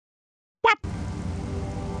What?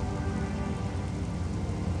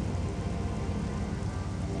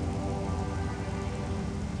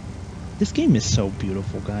 This game is so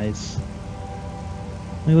beautiful, guys.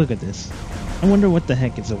 Like, look at this. I wonder what the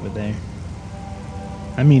heck is over there.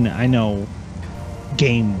 I mean, I know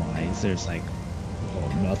game-wise there's like, well,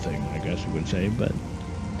 nothing, I guess you would say, but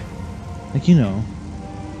like, you know,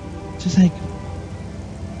 just like,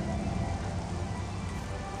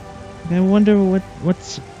 I wonder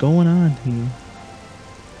what's going on here.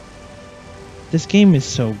 This game is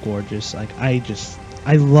so gorgeous. Like, I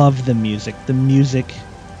love the music. The music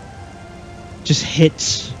just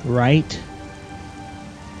hits right,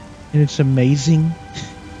 and it's amazing.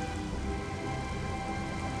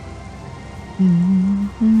 You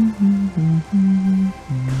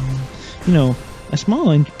know, a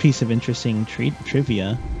small piece of interesting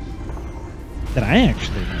trivia that I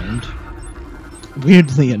actually learned,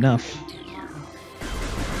 weirdly enough.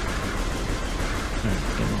 Alright,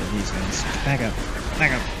 get rid of these guys. Back up,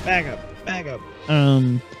 back up, back up, back up.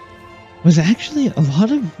 Was actually a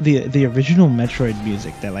lot of the original Metroid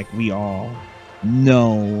music that like we all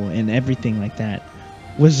know and everything like that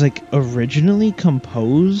was like originally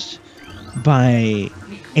composed by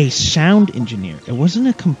a sound engineer. It wasn't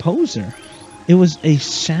a composer. It was a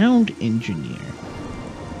sound engineer.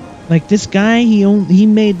 Like this guy, he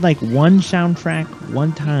made like one soundtrack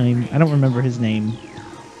one time. I don't remember his name.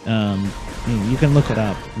 You can look it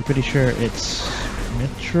up. I'm pretty sure it's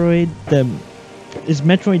Metroid. It's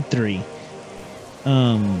Metroid 3.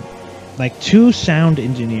 Like two sound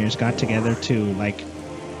engineers got together to like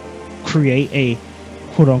create a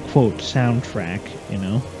quote unquote soundtrack. You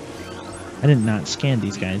know, I did not scan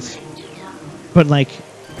these guys, but like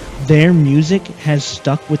their music has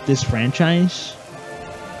stuck with this franchise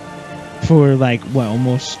for like what,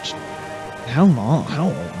 almost how long? How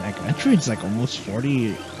old? Like Metroid's like almost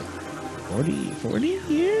 40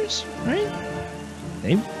 years, right?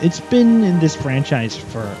 It's been in this franchise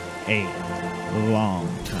for a long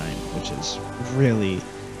time, which is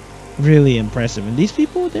really impressive. And these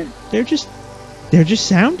people, they're just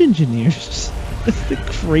sound engineers. That's the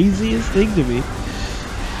craziest thing to me.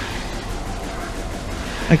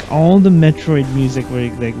 Like all the Metroid music, we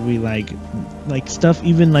like stuff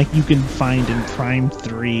even like you can find in Prime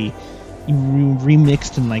 3,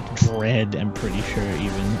 remixed in like Dread. I'm pretty sure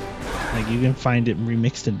even like you can find it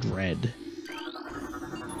remixed in Dread.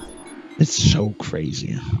 It's so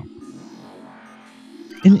crazy.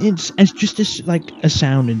 And it's just like a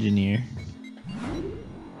sound engineer.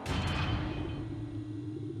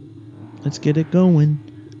 Let's get it going.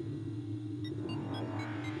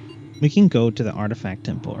 We can go to the artifact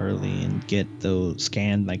temple early and get those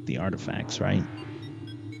scanned like the artifacts, right?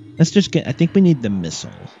 Let's just get, I think we need the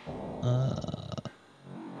missile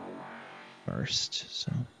first.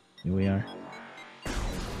 So here we are.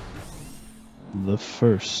 The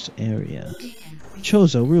first area.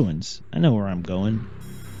 Chozo Ruins. I know where I'm going.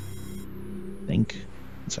 Think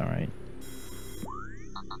it's alright.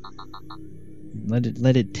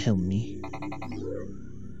 Let it tell me.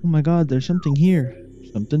 Oh my god, there's something here.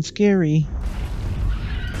 Something scary.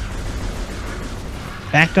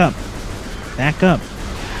 Back up. Back up.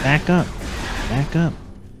 Back up. Back up.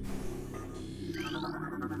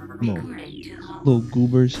 Little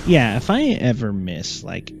goobers. Yeah, if I ever miss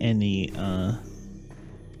like any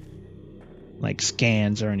like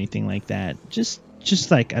scans or anything like that, just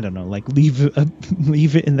like, I don't know, like leave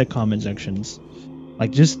it in the comment sections.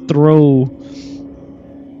 Like just throw,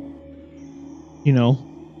 you know,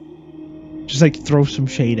 just like throw some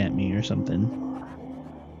shade at me or something.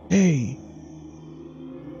 Hey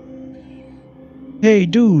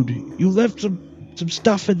dude, you left some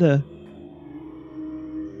stuff in the,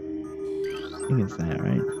 I think it's that,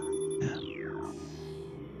 right? Yeah.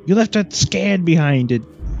 You left a scan behind it.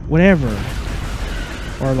 Whatever.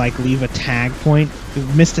 Or like leave a tag point. You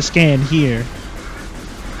missed a scan here.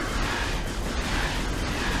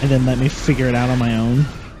 And then let me figure it out on my own.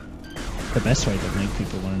 The best way to make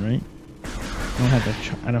people learn, right?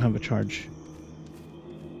 I don't have a charge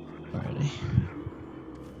already.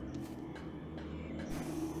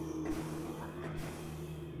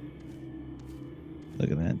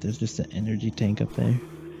 Look at that. There's just an energy tank up there.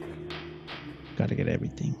 Gotta get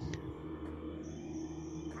everything.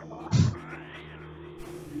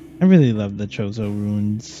 I really love the Chozo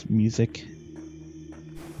Ruins music.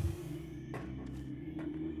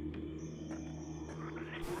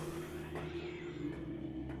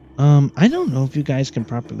 I don't know if you guys can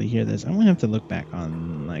properly hear this. I'm gonna have to look back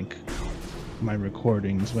on like my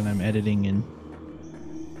recordings when I'm editing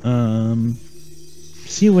and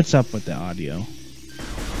see what's up with the audio.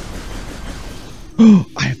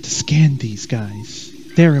 I have to scan these guys.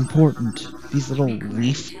 They're important. These little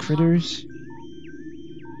leaf critters.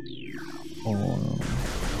 Oh.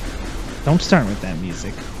 Don't start with that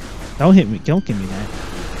music. Don't hit me. Don't give me that.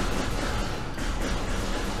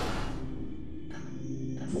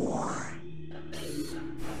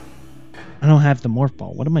 I don't have the morph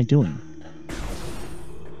ball. What am I doing?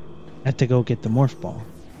 I have to go get the morph ball.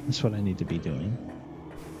 That's what I need to be doing.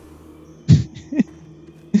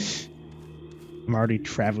 I'm already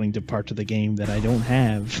traveling to parts of the game that I don't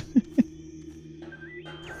have.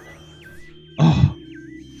 Oh.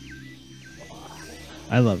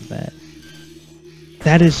 I love that.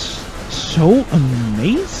 That is so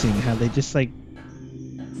amazing how they just like...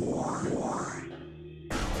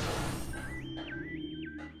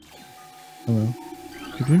 Hello.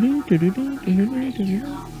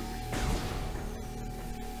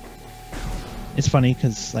 It's funny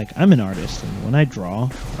because like I'm an artist and when I draw,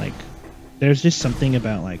 like there's just something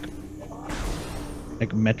about like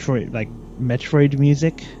Metroid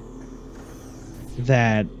music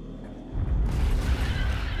that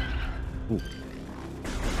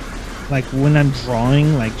like when I'm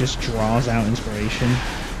drawing, like just draws out inspiration.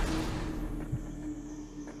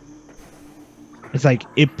 It's like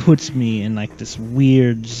it puts me in like this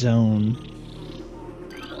weird zone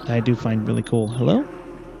that I do find really cool. Hello?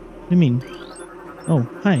 What do you mean? Oh,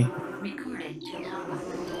 hi.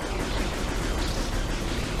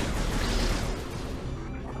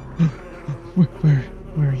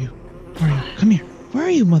 Where are you? Where are you? Come here. Where are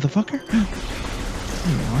you, motherfucker? There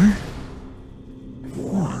you are.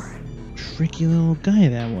 What a tricky little guy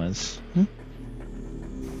that was. Huh?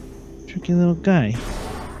 Tricky little guy.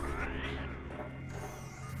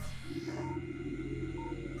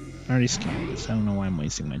 I already scanned this. I don't know why I'm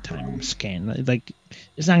wasting my time scanning. Like,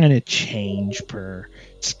 it's not gonna change per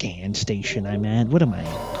scan station I'm at. What am I,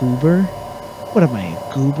 a goober? What am I,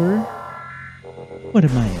 a goober? What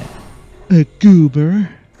am I, a goober?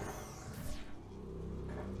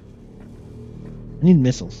 I need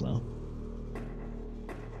missiles, though.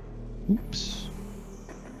 Oops.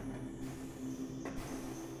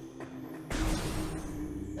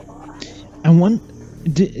 I want...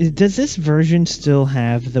 Does this version still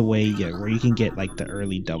have the way where you can get like the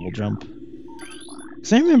early double jump?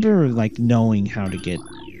 Because I remember like knowing how to get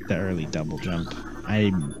the early double jump.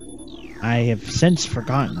 I have since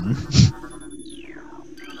forgotten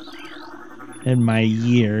in my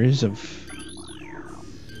years of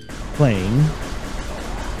playing.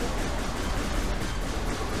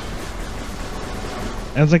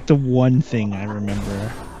 That was like the one thing I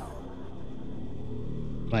remember,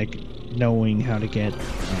 like knowing how to get.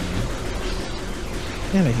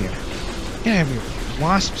 Get out of here! Get out of here,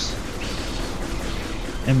 wasps!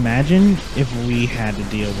 Imagine if we had to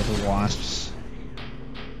deal with wasps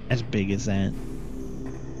as big as that.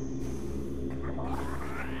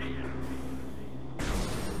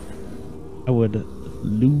 I would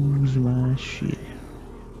lose my shit.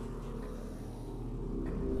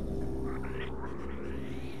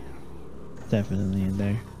 Definitely in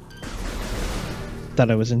there.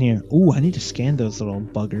 Thought I was in here. Ooh, I need to scan those little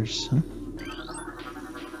buggers, huh?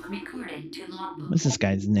 What's this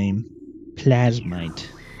guy's name? Plasmite.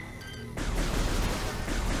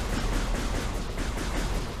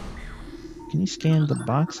 Can you scan the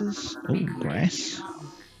boxes? Oh, grass.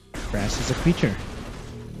 Grass is a creature.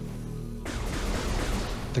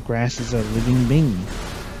 The grass is a living being.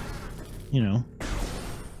 You know.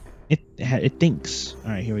 It thinks.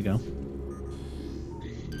 Alright, here we go.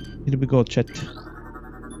 Here we go, chat.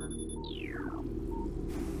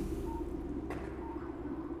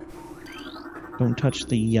 Don't touch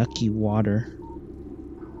the yucky water.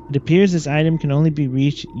 It appears this item can only be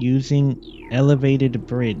reached using elevated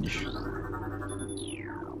bridge.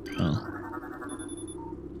 Oh.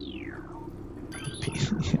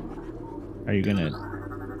 Are you gonna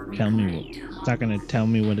tell me? It's not gonna tell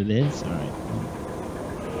me what it is? Alright.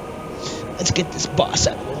 Let's get this boss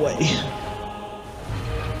out of the way.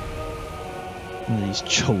 One of these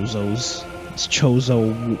chozos. These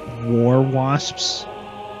chozo war wasps.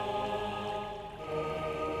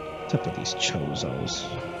 What's up with these chozos?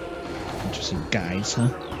 Interesting guys, huh?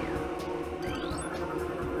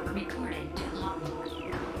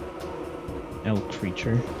 Elk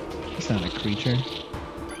creature. It's not a creature.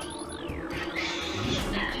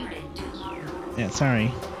 Yeah,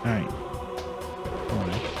 sorry. Alright.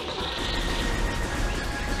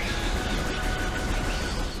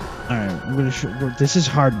 Alright, this is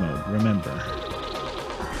hard mode, remember.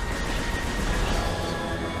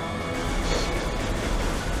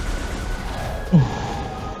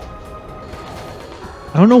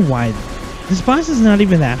 I don't know why This boss is not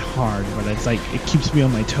even that hard, but it's like, it keeps me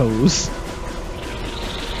on my toes.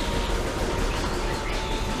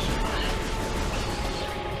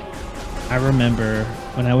 I remember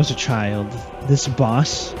when I was a child, this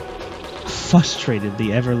boss frustrated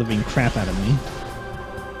the ever-living crap out of me.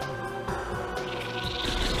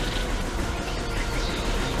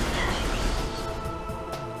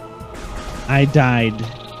 I died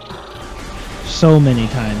so many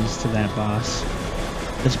times to that boss.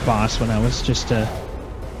 This boss when I was just a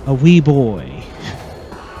wee boy.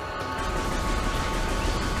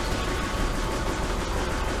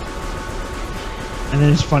 And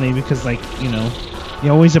then it's funny because, like, you know,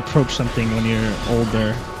 you always approach something when you're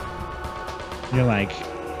older. You're like,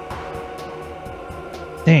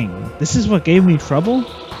 dang, this is what gave me trouble?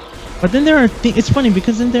 But then there are it's funny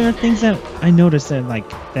because then there are things that I noticed that, like,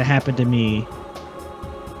 that happened to me.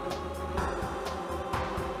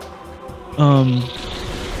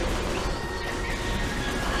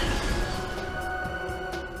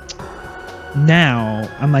 Now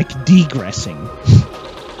I'm like degressing.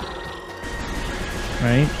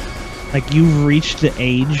 Right? Like, you've reached the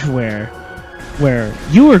age where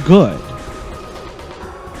you were good.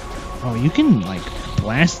 Oh, you can, like,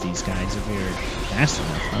 blast these guys if you're fast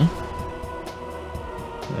enough, huh?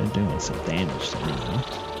 They're doing some damage to me, huh?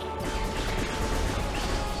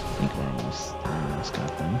 I think we almost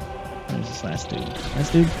got them. Where's this last dude?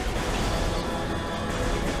 Last dude?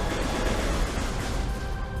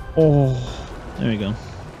 Oh, there we go.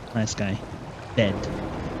 Last guy. Dead.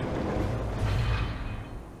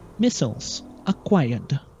 Missiles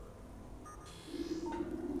acquired.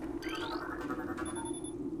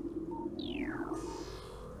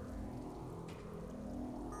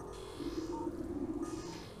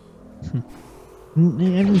 I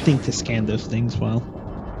didn't think to scan those things well.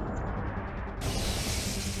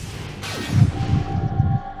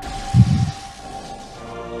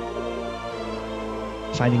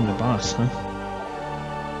 Fighting the boss, huh?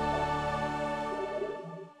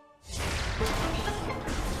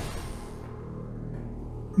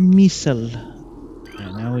 Missile.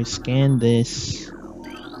 Alright, now we scan this.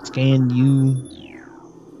 Scan you.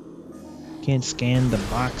 Can't scan the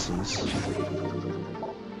boxes.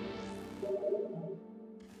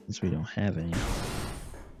 Since we don't have any.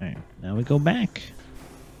 Alright, now we go back.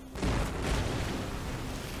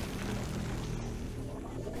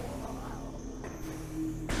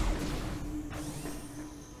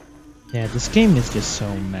 Yeah, this game is just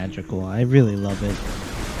so magical. I really love it.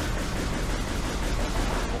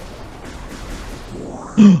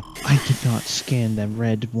 I did not scan that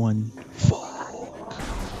red one. Fuck.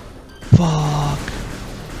 Fuck.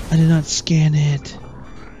 I did not scan it.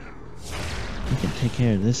 We can take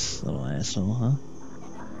care of this little asshole, huh?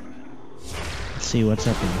 Let's see what's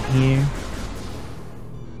up in here.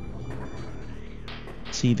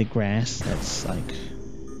 See the grass that's like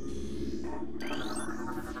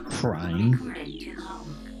crying.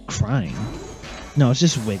 Crying? No, it's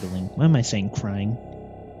just wiggling. Why am I saying crying?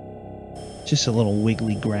 Just a little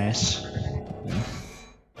wiggly grass.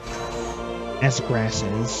 As grass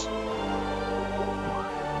is.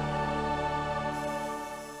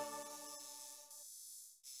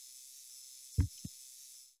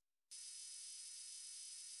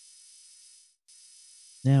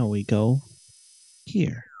 Now we go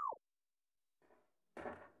here.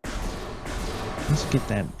 Let's get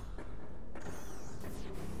that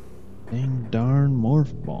dang darn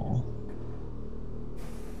morph ball.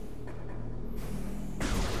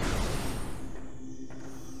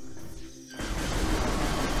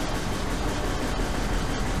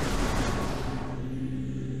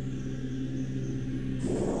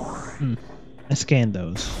 I scanned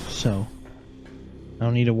those, so I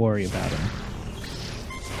don't need to worry about them.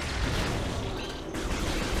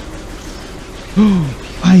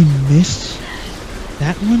 I missed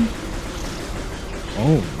that one?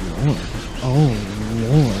 Oh lord. Oh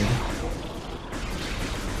lord.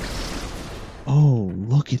 Oh,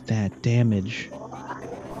 look at that damage.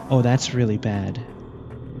 Oh, that's really bad.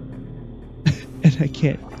 And I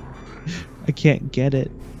can't get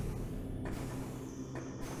it.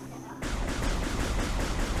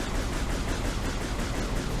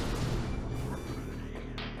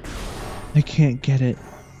 I can't get it.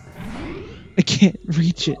 I can't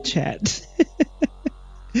reach it, chat.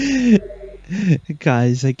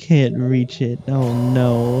 Guys, I can't reach it. Oh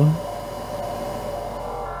no.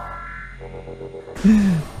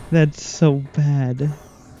 That's so bad.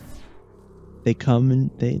 They come and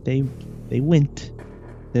they went.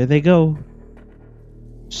 There they go.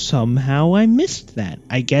 Somehow I missed that.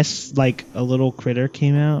 I guess like a little critter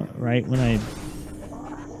came out right when I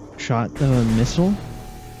shot the missile.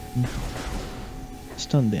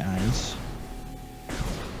 stun the eyes.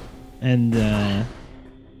 And,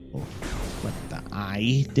 what, the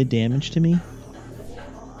eye did damage to me?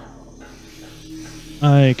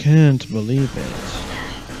 I can't believe it.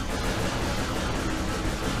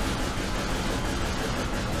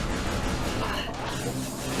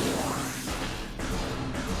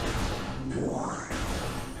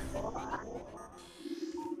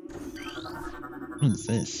 What is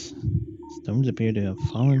this? Stones appear to have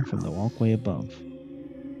fallen from the walkway above.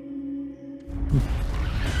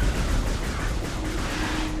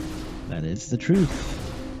 That is the truth.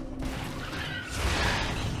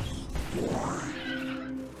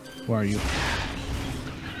 Who are you?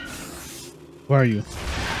 Who are you?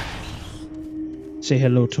 Say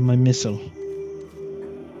hello to my missile.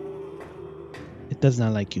 It does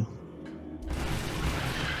not like you.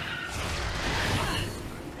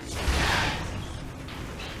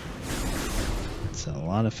 It's a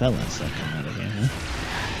lot of fellas that come out of here, huh?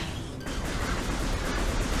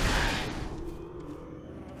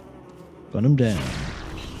 Put him down.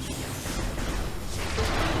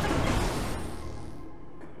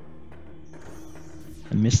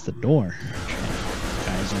 I missed the door.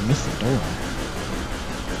 Guys, I missed the door.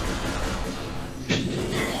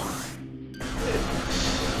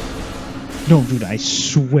 No, dude, I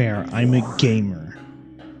swear I'm a gamer.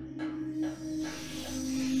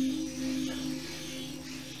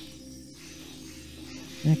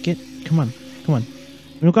 Yeah, come on. We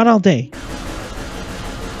don't got all day.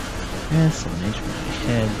 That's an inch of my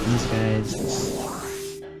head. These guys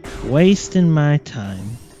just wasting my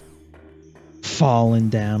time. Falling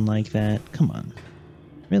down like that. Come on.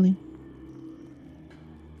 Really?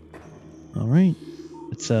 Alright.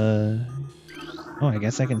 It's oh, I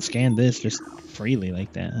guess I can scan this just freely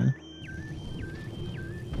like that, huh?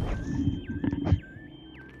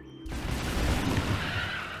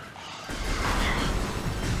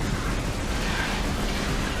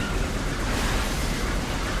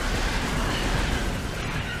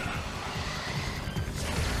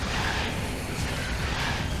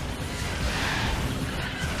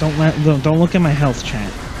 Don't look at my health,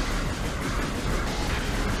 chat.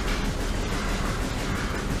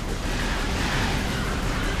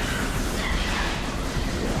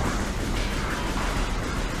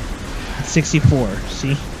 It's 64,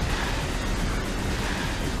 see?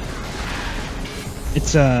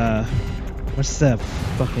 It's what's the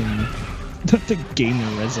fucking the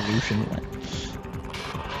gamer resolution one?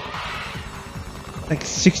 Like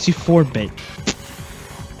 64-bit.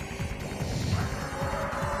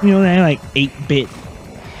 You know, they like 8-bit,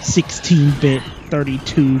 16-bit,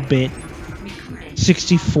 32-bit,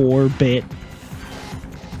 64-bit.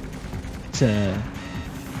 It's a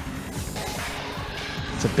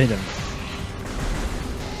bit of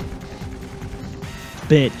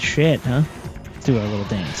bit shit, huh? Let's do our little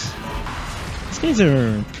dance. These guys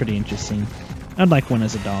are pretty interesting. I'd like one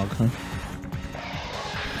as a dog, huh?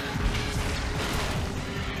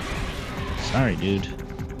 Sorry, dude.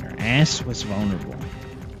 Your ass was vulnerable.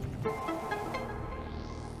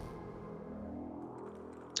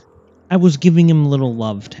 I was giving him little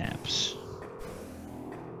love taps.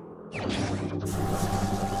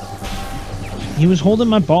 He was holding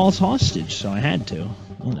my balls hostage, so I had to.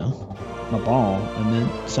 You know, my ball, and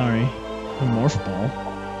then, sorry, a morph ball.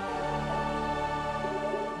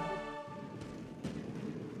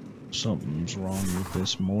 Something's wrong with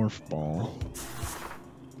this morph ball.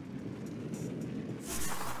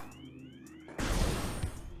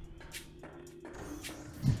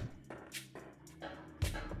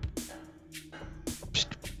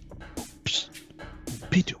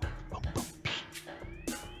 Pt.2.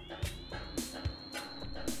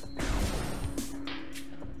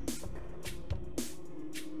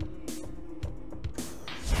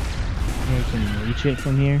 Can you reach it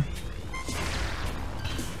from here?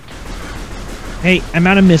 Hey, I'm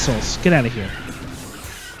out of missiles. Get out of here.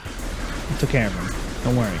 I took care of them.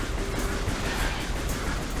 Don't worry.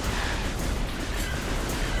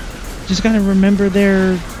 Just gotta remember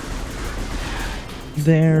their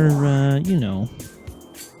you know,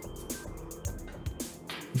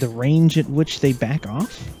 the range at which they back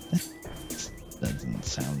off? That doesn't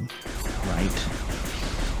sound right.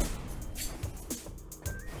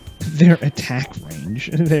 Their attack range.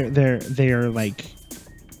 They're like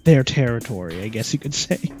their territory, I guess you could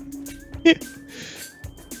say. Yeah,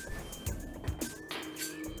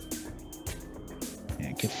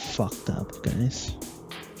 get fucked up, guys.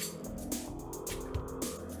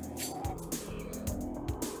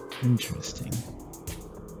 Interesting.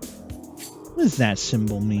 What does that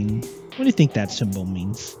symbol mean? What do you think that symbol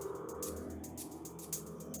means?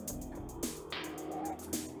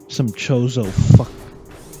 Some chozo fuck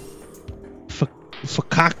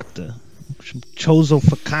fakakta. Some chozo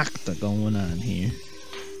fakakta going on here.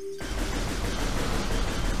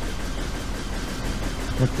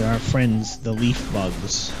 Look, there are friends, the leaf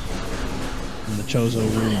bugs in the chozo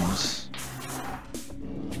rooms.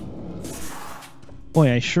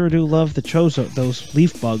 Boy, I sure do love the chozo, those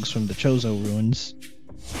leaf bugs from the chozo ruins.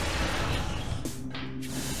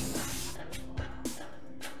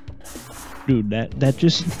 Dude, that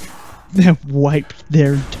just that wiped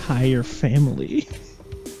their entire family.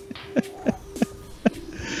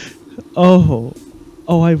 Oh,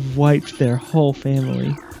 I've wiped their whole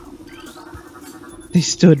family. They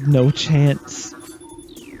stood no chance.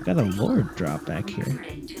 Got a lord drop back here.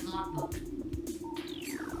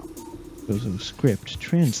 Chozo script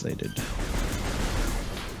translated.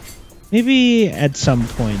 Maybe at some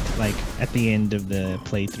point, like at the end of the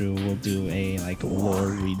playthrough, we'll do a like lore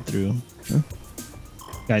read through. Huh?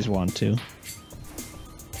 You guys want to?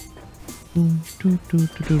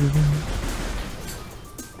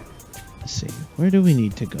 Let's see. Where do we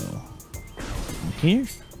need to go? In here?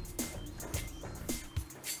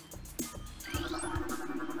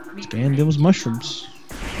 Scan those mushrooms.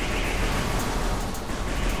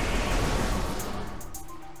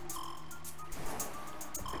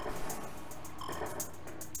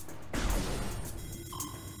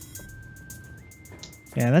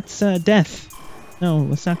 Yeah, that's death. No,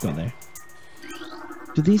 let's not go there.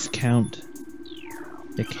 Do these count?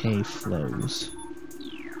 Decay flows.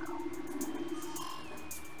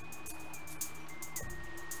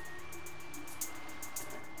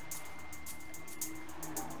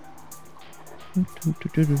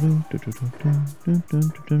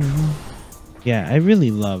 Yeah, I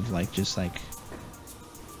really love like just like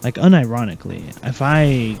unironically, if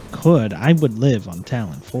I could, I would live on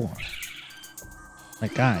Talon 4.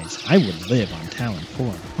 Like guys, I would live on Talon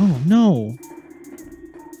 4. Oh no.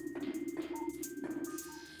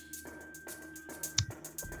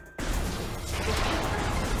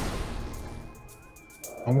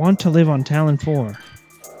 I want to live on Talon 4.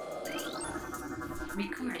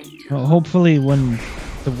 Well, hopefully when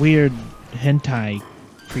the weird hentai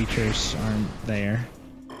creatures aren't there.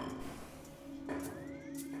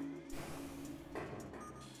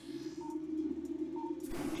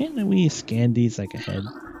 Can't we scan these like ahead?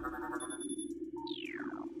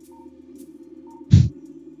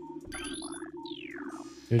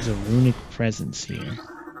 There's a runic presence here.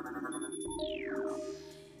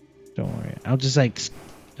 Don't worry. I'll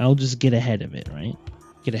just get ahead of it, right?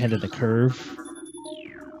 Get ahead of the curve.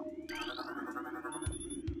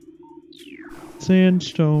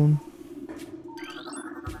 Sandstone.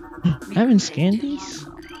 I haven't scanned these?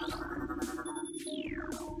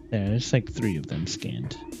 There's like 3 of them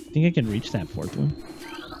scanned. Think I can reach that 4th one?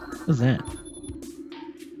 What's that?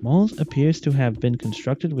 Mall appears to have been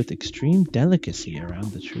constructed with extreme delicacy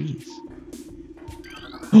around the trees.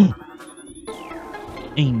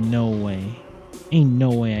 Ain't no way. Ain't no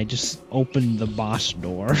way I just opened the boss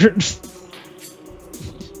door.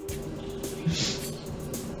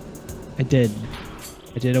 I did.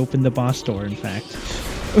 I did open the boss door, in fact.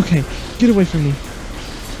 Okay, get away from me.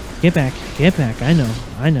 Get back, get back. I know,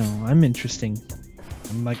 I'm interesting.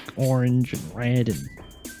 I'm like orange and red and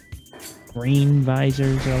green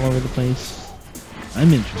visors all over the place.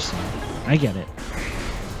 I'm interesting. I get it.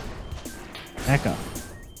 Back up.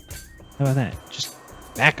 How about that? Just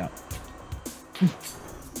back up.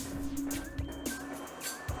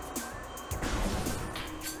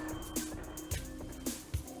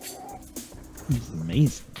 This is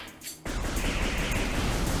amazing.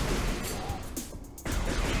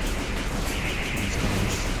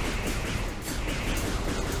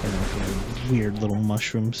 Weird little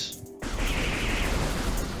mushrooms.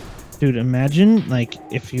 Dude, imagine like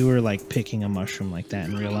if you were like picking a mushroom like that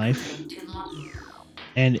in real life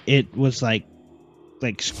and it was like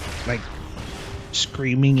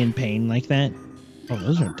screaming in pain like that. Oh,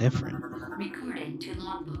 those are different.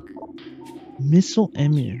 Missile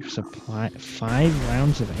emir supply 5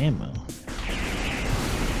 rounds of ammo.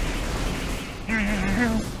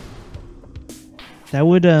 That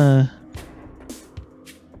would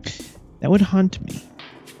haunt me.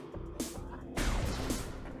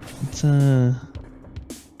 Let's we'll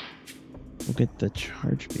get the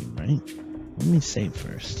charge beam, right? Let me save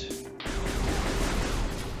first.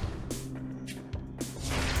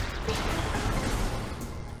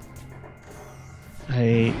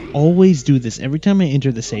 I always do this every time I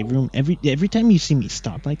enter the save room. Every time you see me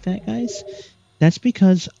stop like that, guys, that's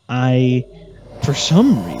because I, for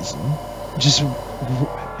some reason, just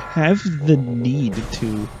have the need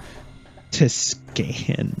to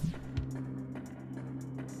scan.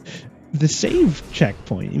 the save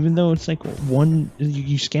checkpoint, even though it's like one,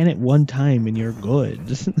 you scan it one time and you're good.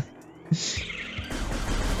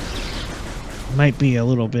 Might be a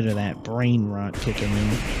little bit of that brain rot kicking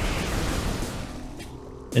in.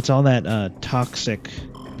 It's all that toxic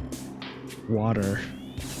water.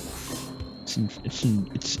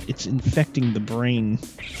 It's infecting the brain.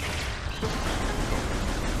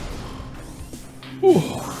 Ooh.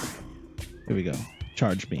 Here we go.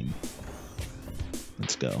 Charge beam.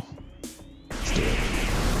 Let's go. Let's do it.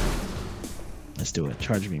 Let's do it.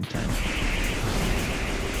 Charge beam time.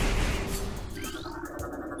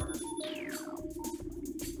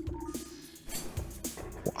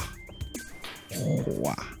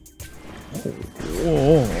 Wah.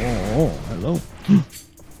 Oh, hello.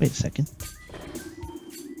 Wait a second.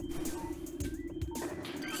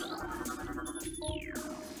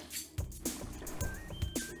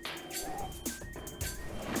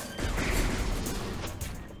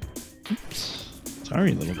 Oops.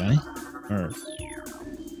 Sorry, little guy. Or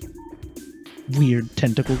weird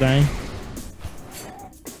tentacle guy.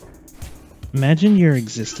 Imagine your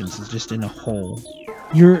existence is just in a hole.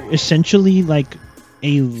 You're essentially like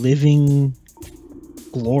a living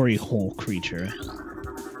glory hole creature.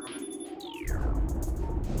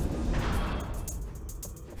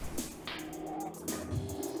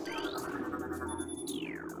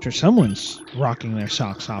 Sure, someone's rocking their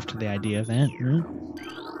socks off to the idea of that, right?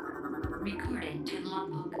 Recorded to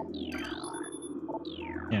logbook.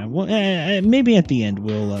 Yeah, well, maybe at the end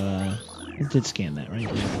we'll it did scan that, right?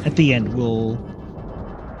 At the end we'll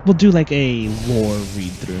do like a lore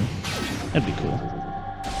read through. That'd be cool.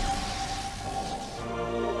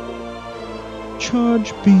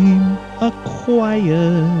 Charge beam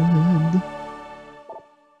acquired.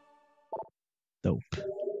 Dope.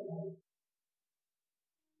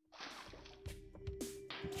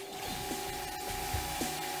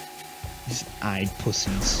 These eye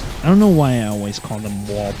pussies. I don't know why I always call them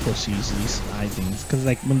wall pussies, these eye things. Because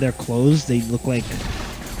like when they're closed, they look like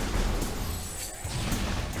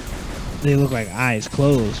eyes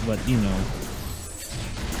closed, but you know.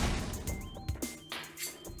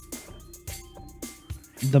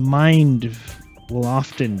 The mind will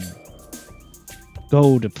often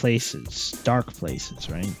go to places, dark places,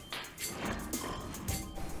 right?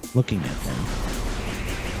 Looking at them.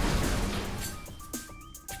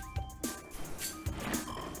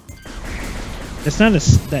 That's not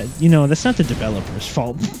that's not the developer's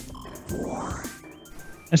fault.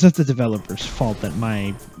 It's not the developer's fault that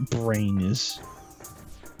my brain is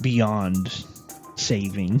beyond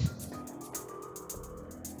saving.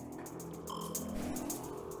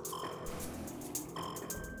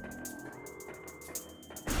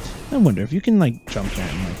 I wonder if you can like jump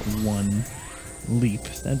that in like one leap.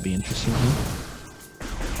 That'd be interesting.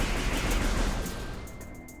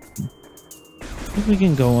 Think we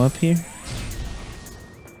can go up here?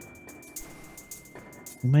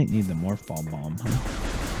 We might need the morph ball bomb, huh?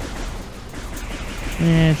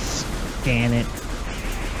 Let's scan it.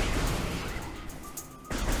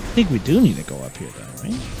 I think we do need to go up here though,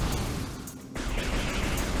 right?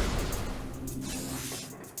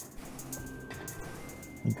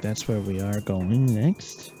 I think that's where we are going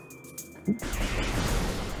next. Oop.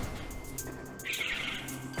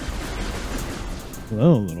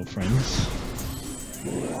 Hello, little friends.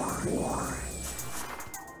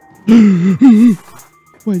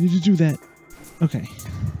 Why did you do that? Okay.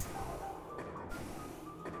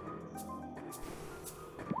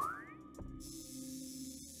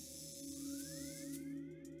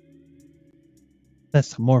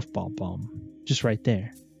 That's the morph ball bomb. Just right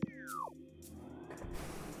there.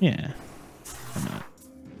 Yeah. Why not?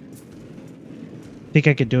 Think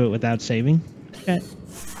I could do it without saving? Okay.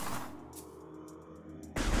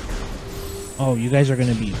 Oh, you guys are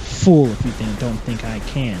gonna be fool if you don't think I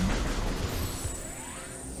can.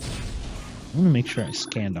 I want to make sure I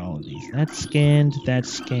scanned all of these. That's scanned,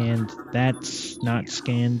 that's not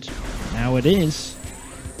scanned. Now it is.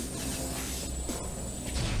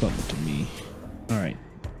 Come to me. Alright.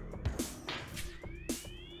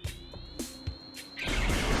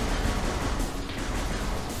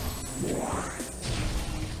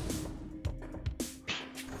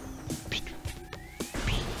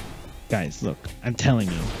 Guys, look, I'm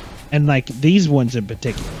telling you. And like these ones in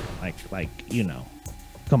particular, like, you know,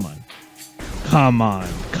 come on. Come on,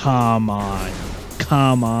 come on,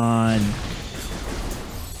 come on.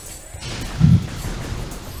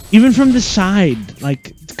 Even from the side,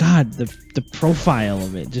 like, God, the profile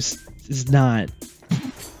of it just is not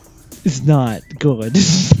good.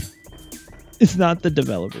 It's not the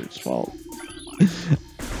developer's fault. I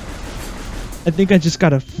think I just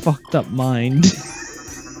got a fucked up mind.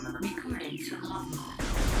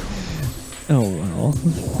 hell?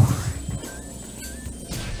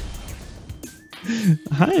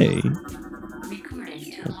 Hi. Recording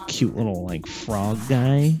to A logbook. cute little, like, frog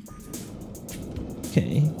guy.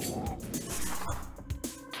 Okay.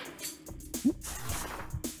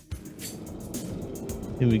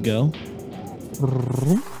 Here we go.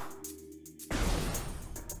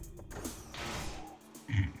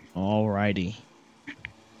 Alrighty.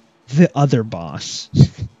 The other boss.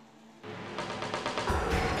 It's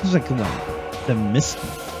like what? The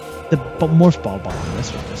morph ball bomb.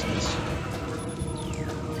 That's what this is.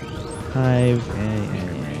 Hive.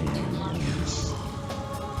 Yes.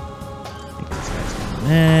 I think this guy's getting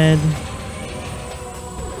mad.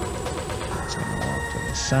 Just gonna walk to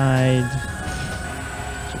the side.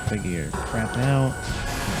 So figure your crap out.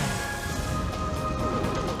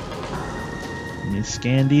 Let me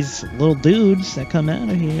scan these little dudes that come out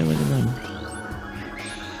of here. Look at them.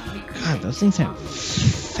 God, those things have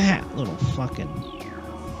fat little fucking...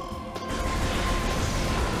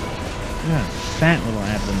 They got fat little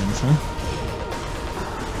abdomens, huh?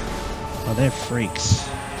 Oh, they're freaks.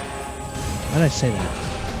 Why did I say that?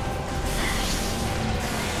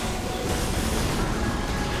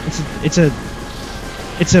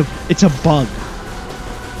 It's a bug.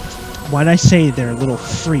 Why'd I say they're little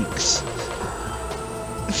freaks?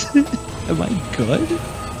 Am I good?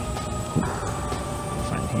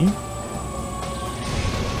 Find him.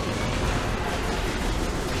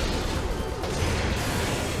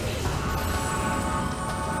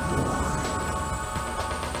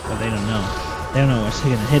 But they don't know. They don't know what's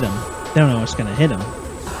gonna hit them. They don't know what's gonna hit them.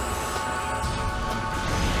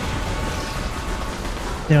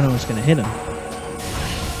 They don't know what's gonna hit them.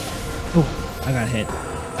 Oh, I got hit.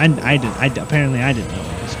 Apparently I didn't know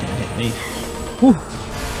it was gonna hit me. Whew.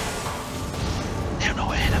 They don't know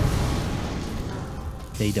what hit him.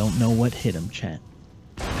 They don't know what hit him, chat.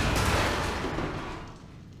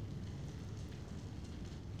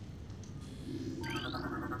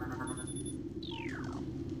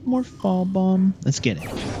 More fall bomb. Let's get it.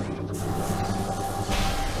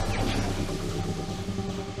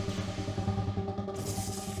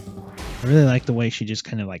 I really like the way she just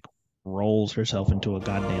kind of like rolls herself into a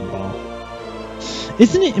goddamn ball.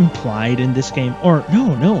 Isn't it implied in this game? Or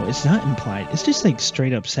no, it's not implied. It's just like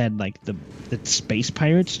straight up said like the space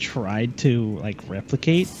pirates tried to like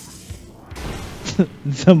replicate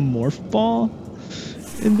the morph ball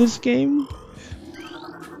in this game.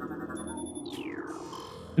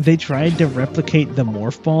 They tried to replicate the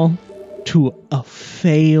morph ball to a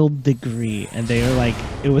failed degree, and they were like,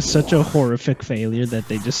 it was such a horrific failure that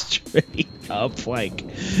they just straight up like,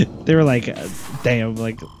 they were like, damn,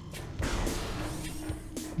 like,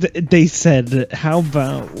 they said, how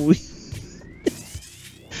about we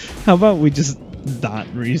just not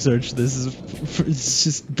research this? It's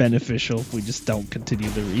just beneficial if we just don't continue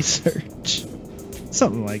the research.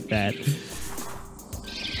 Something like that.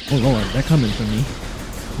 Oh lord, they're coming for me.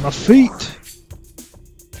 My feet!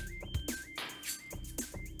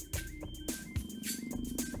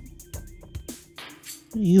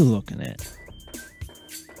 What are you looking at?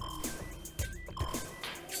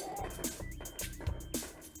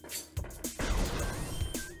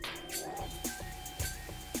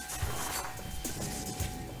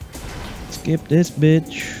 Skip this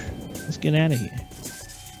bitch. Let's get out of here.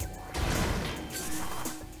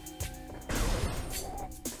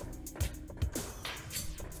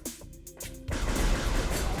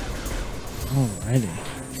 Alrighty.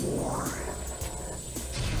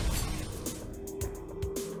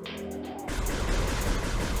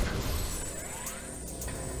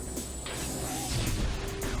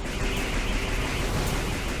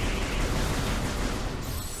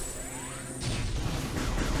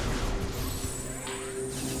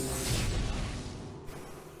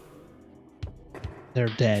 They're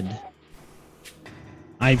dead.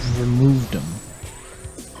 I've removed them.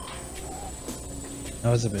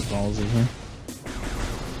 That was a bit ballsy, huh?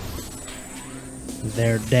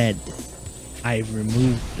 They're dead. I've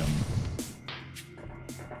removed them.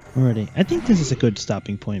 Alrighty. I think this is a good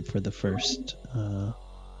stopping point for the first,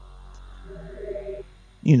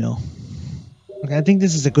 you know. Okay, I think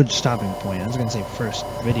this is a good stopping point. I was gonna say first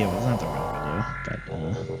video, but it's not the real video.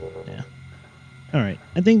 But, yeah. Alright.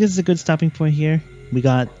 I think this is a good stopping point here. We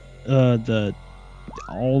got, the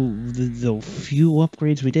few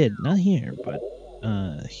upgrades we did. Not here, but,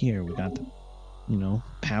 here we got the, you know,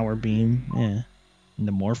 power beam. Yeah. And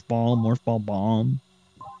the morph ball bomb,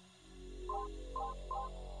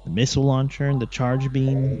 the missile launcher, and the charge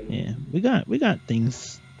beam. Yeah, we got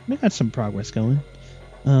things. We got some progress going.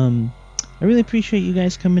 I really appreciate you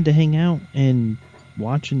guys coming to hang out and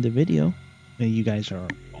watching the video. You guys are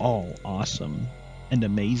all awesome. and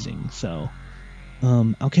amazing. So,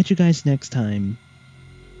 I'll catch you guys next time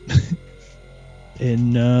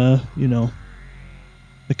in, you know,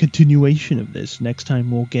 the continuation of this. Next time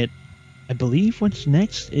we'll get, I believe what's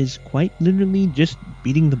next is quite literally just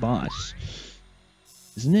beating the boss.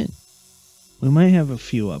 Isn't it? We might have a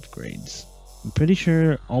few upgrades. I'm pretty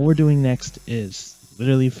sure all we're doing next is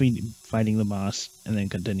literally fighting the boss and then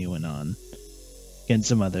continuing on. Getting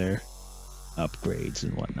some other upgrades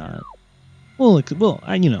and whatnot. Well,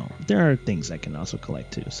 you know, there are things I can also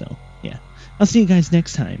collect too, so yeah. I'll see you guys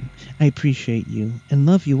next time. I appreciate you and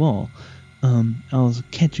love you all. I'll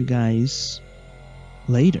catch you guys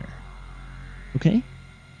later. Okay?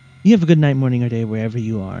 You have a good night, morning, or day wherever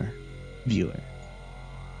you are, viewer.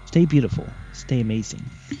 Stay beautiful. Stay amazing.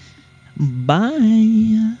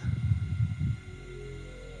 Bye.